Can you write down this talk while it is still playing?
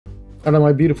Hello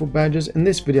my beautiful badgers, in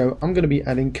this video I'm going to be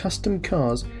adding custom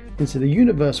cars into the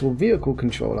universal vehicle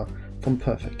controller from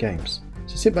Perfect Games.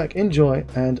 So sit back, enjoy,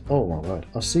 and oh my word,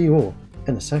 I'll see you all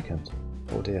in a second.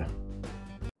 Oh dear.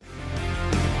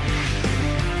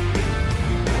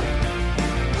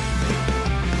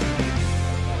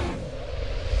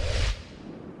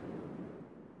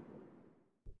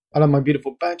 Hello my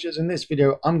beautiful badgers, in this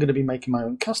video I'm going to be making my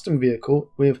own custom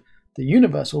vehicle with the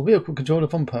universal vehicle controller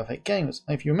from Perfect Games.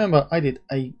 If you remember, I did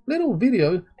a little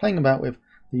video playing about with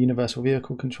the universal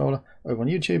vehicle controller over on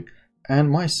YouTube,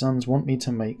 and my sons want me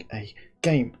to make a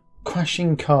game,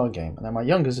 crashing car game, and then my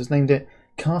youngest has named it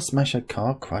Car Smasher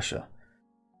Car Crusher.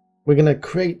 We're going to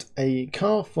create a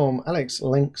car from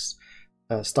Lenks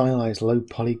stylized low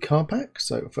poly car pack.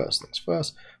 So first things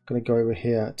first, I'm going to go over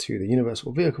here to the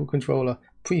universal vehicle controller,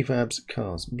 prefabs,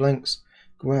 cars, blanks,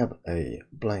 grab a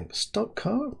blank stock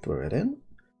car, throw it in,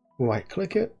 right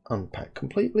click it, unpack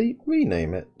completely,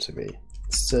 rename it to be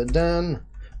sedan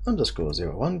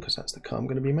 _01 because that's the car I'm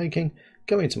going to be making.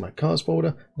 Go into my cars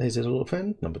folder, there's a little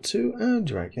friend number 2, and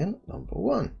drag in number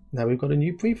 1. Now we've got a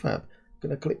new prefab. I'm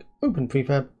going to click open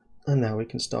prefab, and now we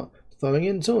can start throwing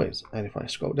in toys. And if I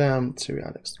scroll down to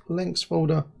Alex Lenks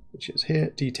folder, which is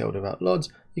here, detailed about LODs,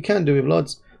 you can do with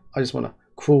LODs. I just want to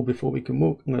crawl before we can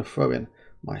walk. I'm going to throw in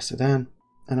my sedan,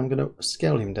 and I'm going to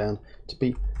scale him down to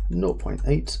be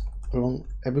 0.8 along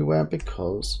everywhere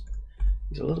because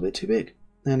he's a little bit too big.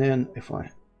 And then if I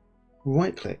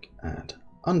right click and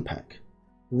unpack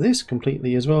this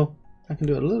completely as well, I can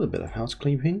do a little bit of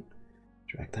housekeeping.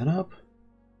 Drag that up,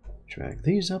 drag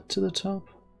these up to the top.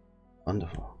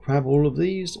 Wonderful. Grab all of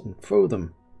these and throw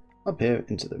them up here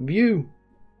into the view,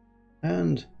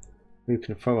 and we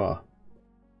can throw our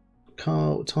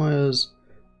car tires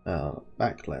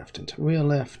back left into rear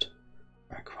left,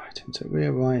 back right into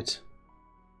rear right,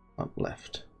 up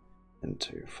left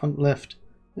into front left,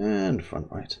 and front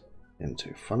right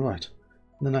into front right.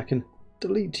 And then I can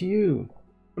delete you.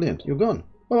 Brilliant, you're gone.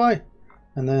 Bye bye.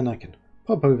 And then I can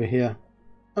pop over here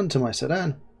onto my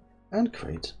sedan and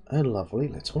create a lovely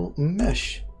little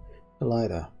mesh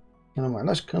collider. And on my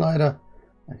mesh collider,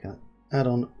 I can add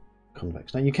on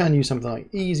convex. Now you can use something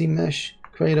like Easy Mesh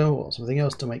Creator or something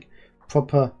else to make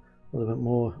proper, a little bit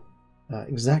more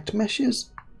exact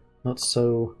meshes, not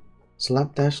so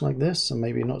slapdash like this, and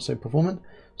maybe not so performant.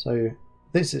 So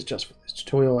this is just for this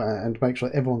tutorial, and make sure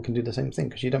everyone can do the same thing,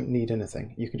 because you don't need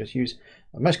anything. You can just use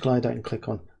a mesh collider and click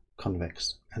on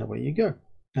convex, and away you go.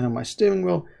 And on my steering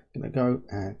wheel, I'm going to go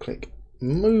and click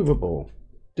movable,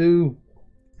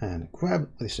 and grab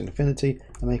this infinity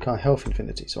and make our health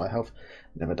infinity, so our health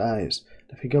never dies.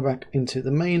 If we go back into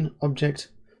the main object,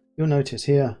 you'll notice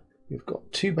here we've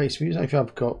got 2 base views. If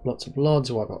I've got lots of LODs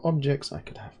or other objects, I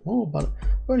could have more, but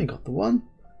I've only got the one,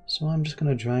 so I'm just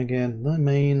going to drag in the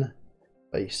main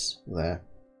base there.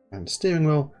 And steering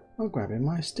wheel, I'll grab in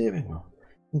my steering wheel.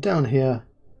 And down here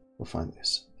we'll find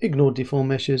this ignore deform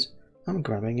meshes. I'm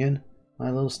grabbing in my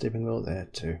little steering wheel there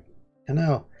too. And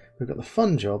now we've got the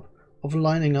fun job of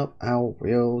lining up our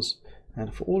wheels,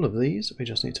 and for all of these we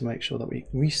just need to make sure that we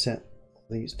reset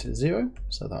these to 0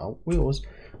 so that our wheels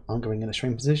aren't going in a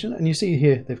strange position. And you see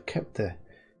here they've kept their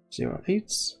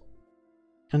 0.8s.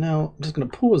 And now I'm just going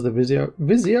to pause the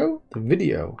video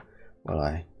while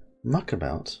I muck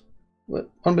about. But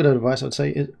one bit of advice I'd say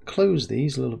is close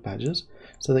these little badgers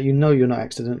so that you know you're not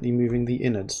accidentally moving the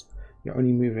innards, you're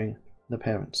only moving the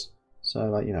parents. So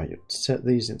like, you know, you set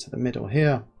these into the middle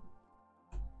here,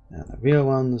 and the rear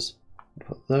ones,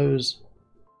 put those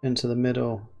into the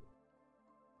middle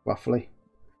roughly,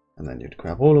 and then you'd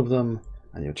grab all of them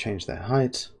and you'll change their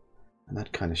height and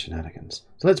that kind of shenanigans.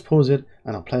 So let's pause it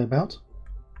and I'll play about.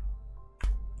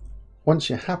 Once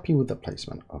you're happy with the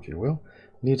placement of your wheel,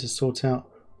 you need to sort out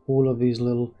all of these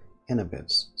little inner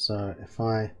bits. So if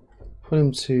I put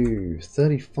them to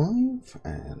 35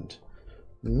 and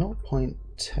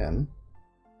 0.10,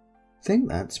 I think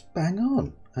that's bang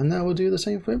on. And now we'll do the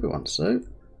same for everyone. So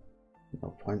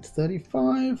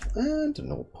 0.35 and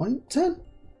 0.10.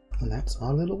 And that's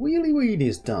our little wheelie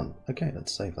wheelies done. Okay,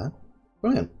 let's save that.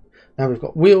 Brilliant. Now we've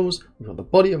got wheels, we've got the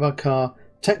body of our car.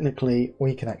 Technically,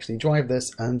 we can actually drive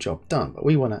this and job done. But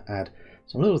we want to add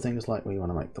some little things like we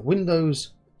want to make the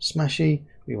windows smashy.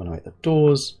 We want to make the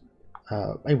doors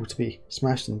able to be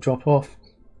smashed and drop off.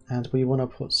 And we want to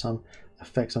put some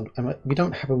effects on. We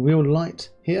don't have a real light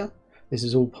here. This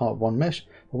is all part of one mesh.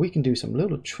 But we can do some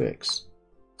little tricks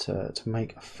to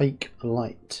make a fake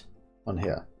light on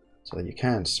here, so that you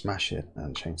can smash it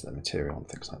and change the material and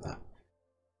things like that.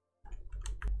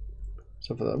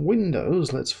 So for the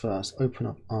windows, let's first open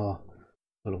up our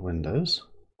little windows,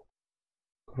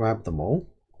 grab them all,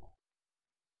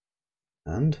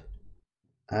 and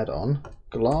add on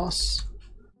glass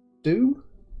do,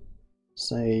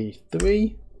 say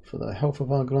 3 for the health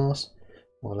of our glass.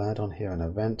 We'll add on here an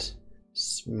event,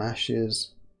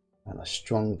 smashes, and a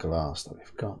strong glass that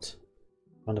we've got.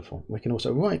 Wonderful. We can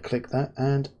also right click that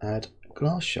and add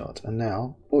glass shard, and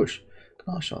now push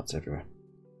glass shards everywhere.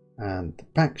 And the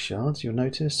back shards, you'll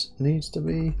notice, needs to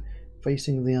be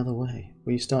facing the other way.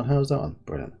 Restart, how's that on?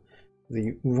 Brilliant.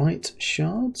 The right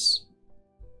shards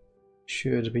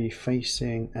should be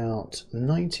facing out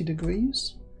 90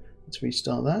 degrees. Let's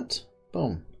restart that.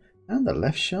 Boom. And the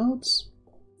left shards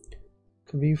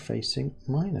can be facing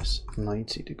minus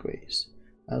 90 degrees.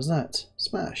 How's that?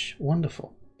 Smash.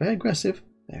 Wonderful. Very aggressive.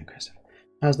 Very aggressive.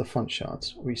 How's the front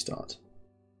shards? Restart.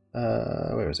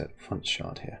 Where is it? Front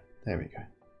shard here. There we go.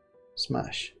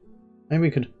 Smash. Maybe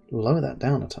we could lower that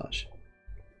down a touch.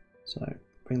 So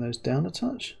bring those down a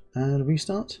touch and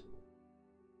restart.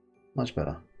 Much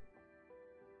better.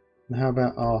 And how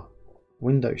about our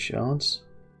window shards?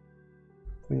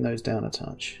 Bring those down a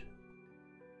touch.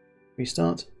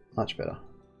 Restart. Much better.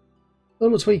 A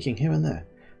little tweaking here and there.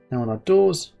 Now on our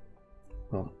doors,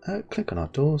 we'll click on our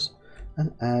doors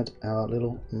and add our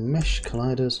little mesh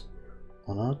colliders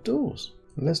on our doors.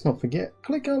 And let's not forget,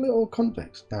 click our little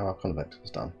convex. Now our convex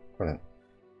is done. Brilliant.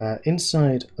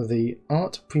 Inside the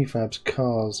Art Prefabs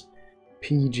Cars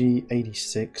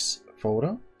PG86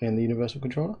 folder in the Universal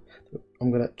Controller, I'm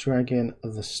going to drag in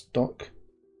the stock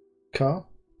car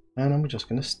and I'm just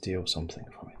going to steal something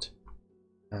from it.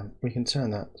 We can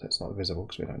turn that so it's not visible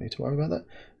because we don't need to worry about that,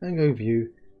 and go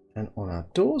view, and on our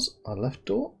doors, our left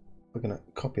door, we're going to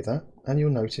copy that, and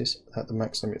you'll notice that the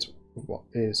max limit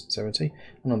is 70,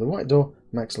 and on the right door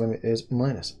max limit is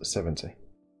minus 70.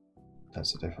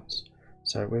 That's the difference.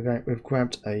 So we've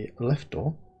grabbed a left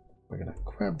door. We're going to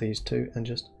grab these two and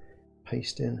just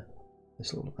paste in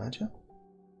this little badger,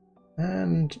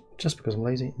 and just because I'm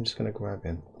lazy, I'm just going to grab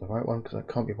in the right one because I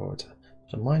can't be bothered to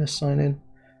put a minus sign in.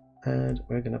 And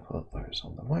we're going to put those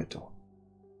on the right door.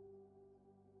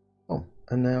 Oh,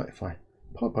 and now if I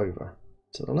pop over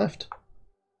to the left,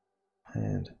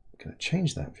 and I'm going to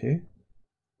change that view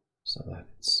so that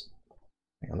it's,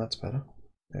 hang on, that's better.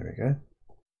 There we go.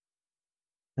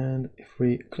 And if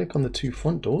we click on the two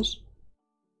front doors,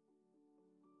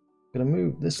 I'm going to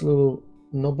move this little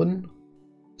knobbin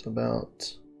to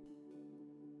about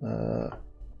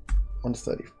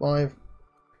 135,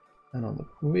 and on the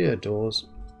rear doors,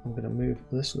 I'm going to move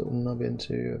this little nub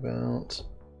into about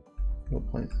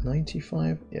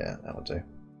 0.95. Yeah, that'll do.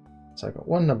 So I've got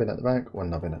one nub in at the back, one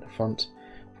nub in at the front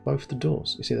for both the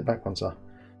doors. You see the back ones are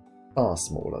far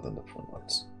smaller than the front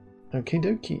ones. Okie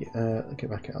dokie,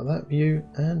 get back out of that view,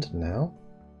 and now,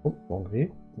 oh, wrong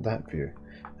view, that view.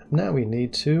 And now we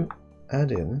need to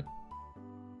add in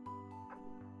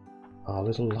our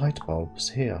little light bulbs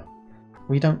here.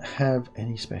 We don't have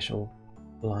any special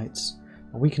lights.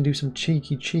 We can do some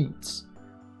cheeky cheats.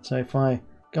 So if I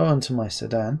go onto my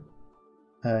sedan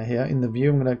here in the view,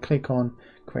 I'm going to click on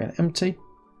create an empty,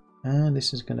 and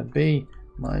this is going to be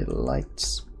my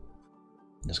lights.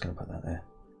 I'm just going to put that there.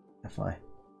 If I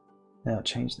now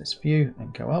change this view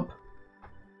and go up,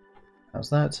 how's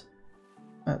that?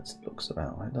 That looks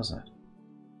about right, doesn't it?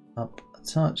 Up a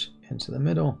touch into the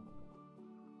middle.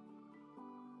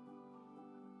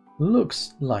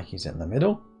 Looks like he's in the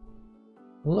middle.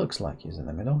 Looks like he's in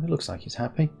the middle. It looks like he's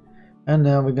happy. And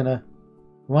now we're going to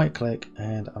right click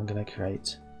and I'm going to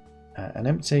create an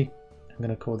empty. I'm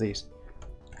going to call these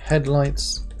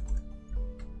headlights.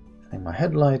 In my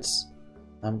headlights,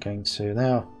 I'm going to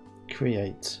now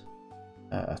create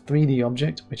a 3D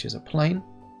object, which is a plane.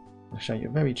 I'll show you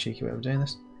a very cheeky way of doing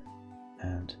this.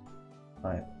 And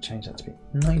I change that to be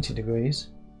 90 degrees.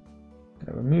 I'm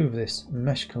going to remove this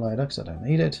mesh collider because I don't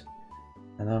need it.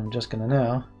 And I'm just going to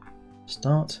now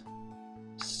start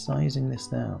sizing this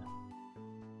down.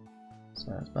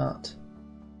 So it's about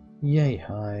yay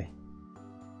high.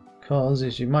 Because,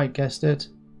 as you might guessed it,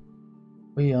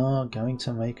 we are going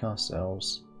to make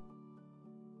ourselves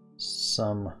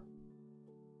some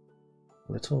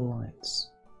little lights.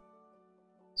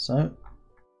 So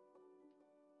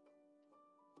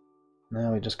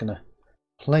now we're just going to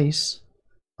place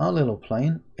our little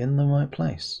plane in the right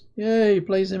place. Yay,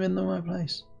 place him in the right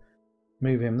place.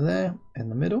 Move him there in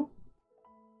the middle,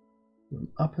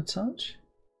 up a touch,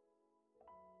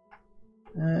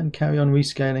 and carry on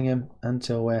rescaling him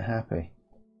until we're happy.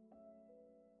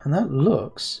 And that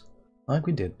looks like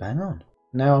we did bang on.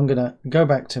 Now I'm going to go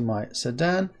back to my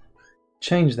sedan,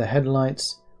 change the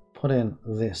headlights, put in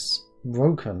this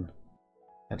broken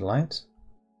headlight,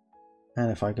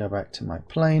 and if I go back to my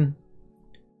plane,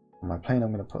 on my plane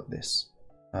I'm going to put this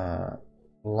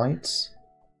lights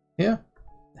here,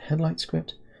 the headlight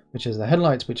script, which is the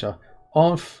headlights which are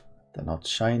off, they're not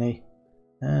shiny,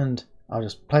 and I'll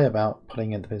just play about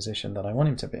putting in the position that I want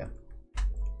him to be in.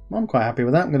 I'm quite happy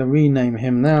with that. I'm going to rename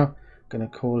him now. I'm going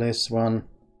to call this one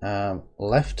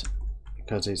left,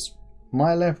 because it's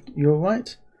my left, your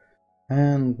right.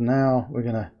 And now we're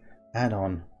going to add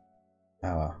on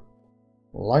our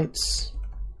lights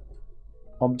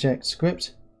object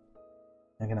script.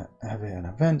 I'm going to have an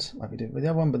event like we did with the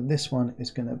other one, but this one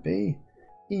is going to be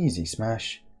easy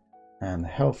smash, and the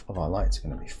health of our lights is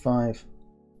going to be 5.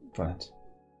 Brilliant.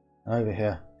 And over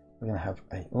here we're going to have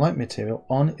a light material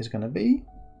on is going to be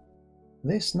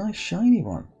this nice shiny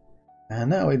one. And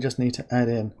now we just need to add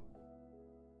in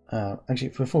actually,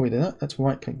 before we do that, let's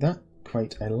right click that,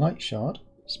 create a light shard,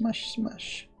 smash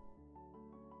smash,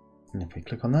 and if we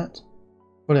click on that,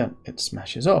 brilliant, it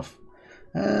smashes off.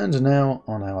 And now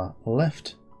on our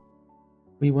left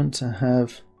we want to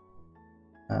have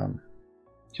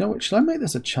do you know what, should I make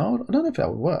this a child? I don't know if that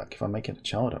would work if I make it a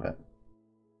child of it.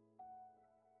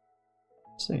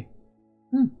 Let's see.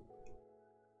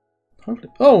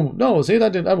 Hopefully. Oh no, see,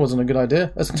 that wasn't a good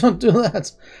idea. Let's not do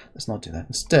that. Let's not do that.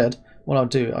 Instead, what I'll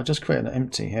do, I'll just create an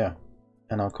empty here,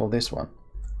 and I'll call this one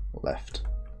left,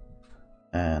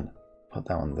 and put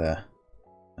that one there,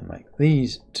 and make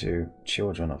these two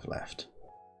children of left.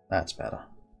 That's better.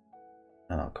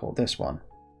 And I'll call this one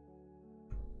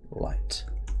light.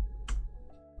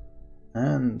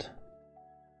 And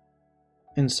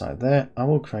inside there, I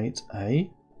will create a,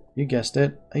 you guessed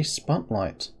it, a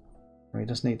spotlight. We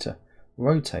just need to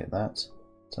rotate that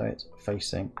so it's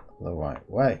facing the right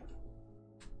way.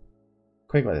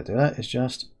 Quick way to do that is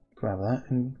just grab that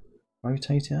and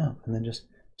rotate it up, and then just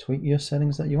tweak your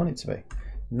settings that you want it to be.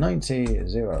 90,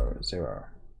 0, 0.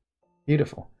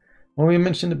 Beautiful. Well, we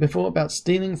mentioned it before about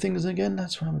stealing things again.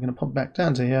 That's why we're going to pop back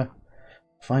down to here.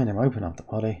 Find him, open up the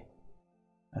body.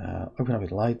 Open up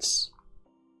his lights.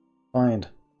 Find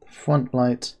the front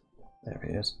light. There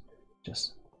he is.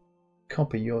 Just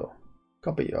copy your.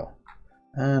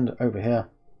 And over here,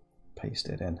 paste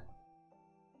it in.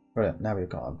 Brilliant. Now we've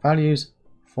got our values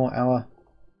for our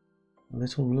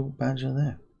little badger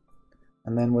there.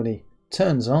 And then when he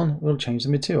turns on, we'll change the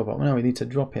material. But now we need to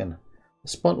drop in the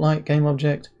spotlight game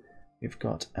object. We've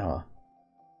got our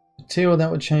material that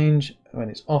would change. When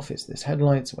it's off, it's this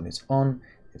headlights. When it's on,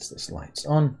 it's this lights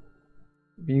on.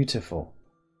 Beautiful.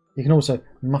 You can also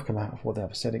muck them out of all the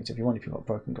other settings if you want. If you've got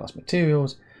broken glass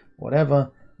materials,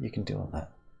 whatever, you can do all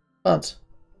that. But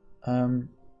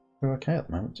we're okay at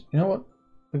the moment. You know what?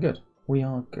 We're good. We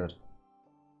are good.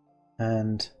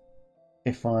 And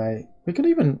we could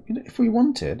even, if we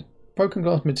wanted, broken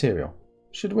glass material.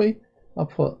 Should we? I'll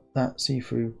put that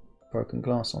see-through broken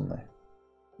glass on there.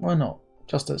 Why not?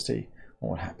 Just to see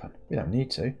what would happen. We don't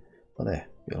need to, but there,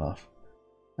 you laugh.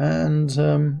 And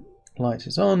light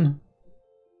is on.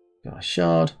 Got a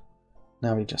shard.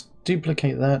 Now we just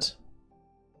duplicate that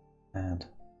and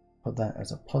put that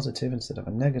as a positive instead of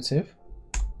a negative.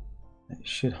 It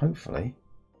should hopefully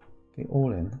be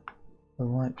all in the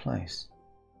right place.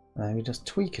 And we just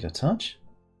tweak it a touch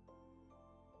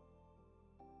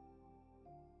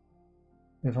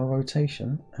with our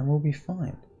rotation and we'll be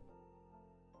fine.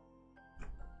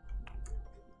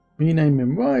 Rename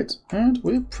him right, and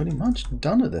we're pretty much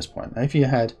done at this point. Now, if you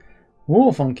had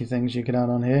more funky things you could add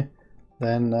on here,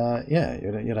 then yeah,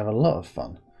 you'd have a lot of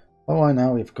fun. But right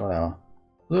now we've got our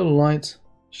little light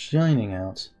shining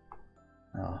out,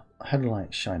 our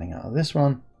headlight shining out of this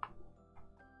one.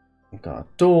 We've got our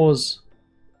doors,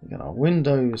 we've got our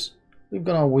windows, we've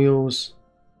got our wheels.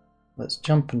 Let's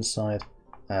jump inside,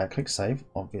 click save,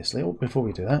 obviously. Oh, before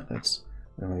we do that, let's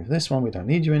remove this one, we don't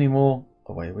need you anymore,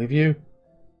 away with you,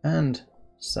 and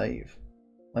save.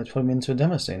 Let's put him into a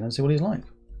demo scene and see what he's like.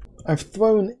 I've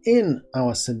thrown in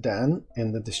our sedan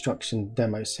in the destruction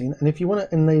demo scene, and if you want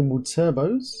to enable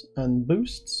turbos and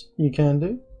boosts, you can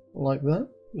do like that.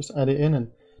 Just add it in and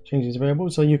change these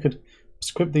variables. So you could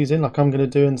script these in like I'm going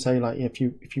to do and say, like, if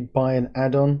you buy an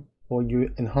add-on or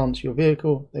you enhance your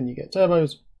vehicle, then you get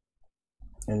turbos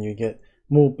and you get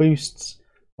more boosts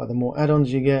by the more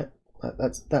add-ons you get.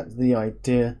 That's the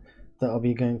idea that I'll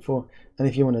be going for. And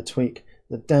if you want to tweak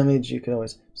the damage, you can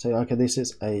always say, okay, this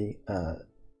is a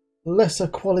lesser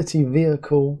quality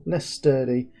vehicle, less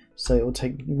sturdy, so it will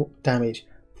take damage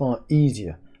far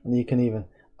easier. And you can even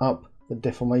up the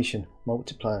deformation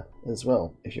multiplier as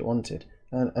well if you wanted,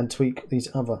 and tweak these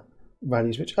other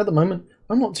values, which at the moment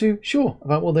I'm not too sure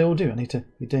about what they all do. I need to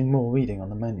be doing more reading on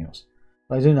the manuals.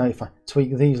 But I do know if I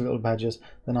tweak these little badges,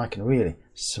 then I can really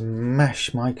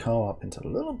smash my car up into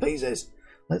little pieces.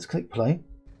 Let's click play.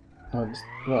 Got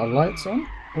our lights on.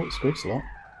 Oh, it squeaks a lot.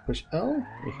 Push L.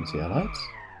 We can see our lights.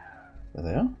 There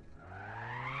they are.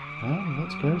 Now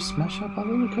let's go smash up our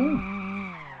little car.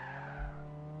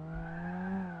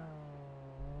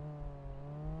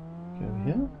 Go over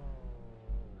here.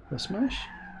 The smash.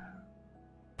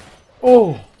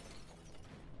 Oh!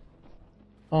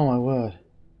 Oh my word.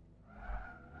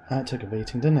 That took a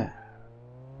beating, didn't it?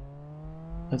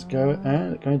 Let's go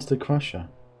and go into the crusher.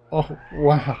 Oh,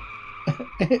 wow.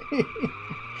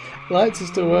 Lights are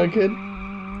still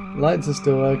working. Lights are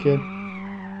still working.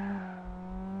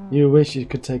 You wish you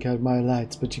could take out my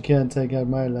lights, but you can't take out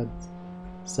my lights.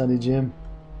 Sunny Jim.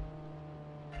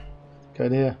 Go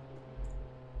here.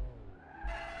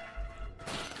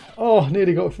 Oh,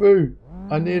 nearly got through.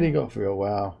 I nearly got through. Oh,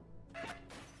 wow.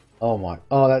 Oh my.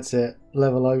 Oh, that's it.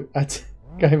 Level O.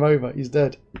 Game over. He's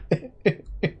dead.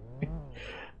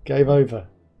 Game over.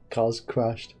 Car's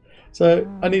crashed. So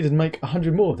I needed to make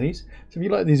 100 more of these. So if you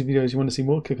like these videos, you want to see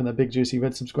more, click on that big juicy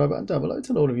red subscribe button down below.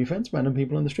 Tell all of your friends, random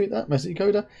people on the street that Messy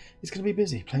Coder is going to be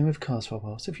busy playing with cars for a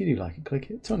while. So if you do like it, click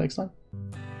it. Till next time.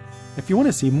 If you want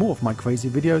to see more of my crazy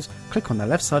videos, click on the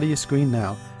left side of your screen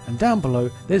now. And down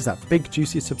below, there's that big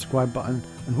juicy subscribe button.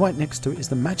 And right next to it is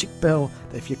the magic bell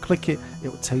that if you click it, it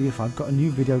will tell you if I've got a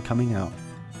new video coming out.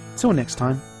 Till next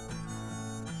time.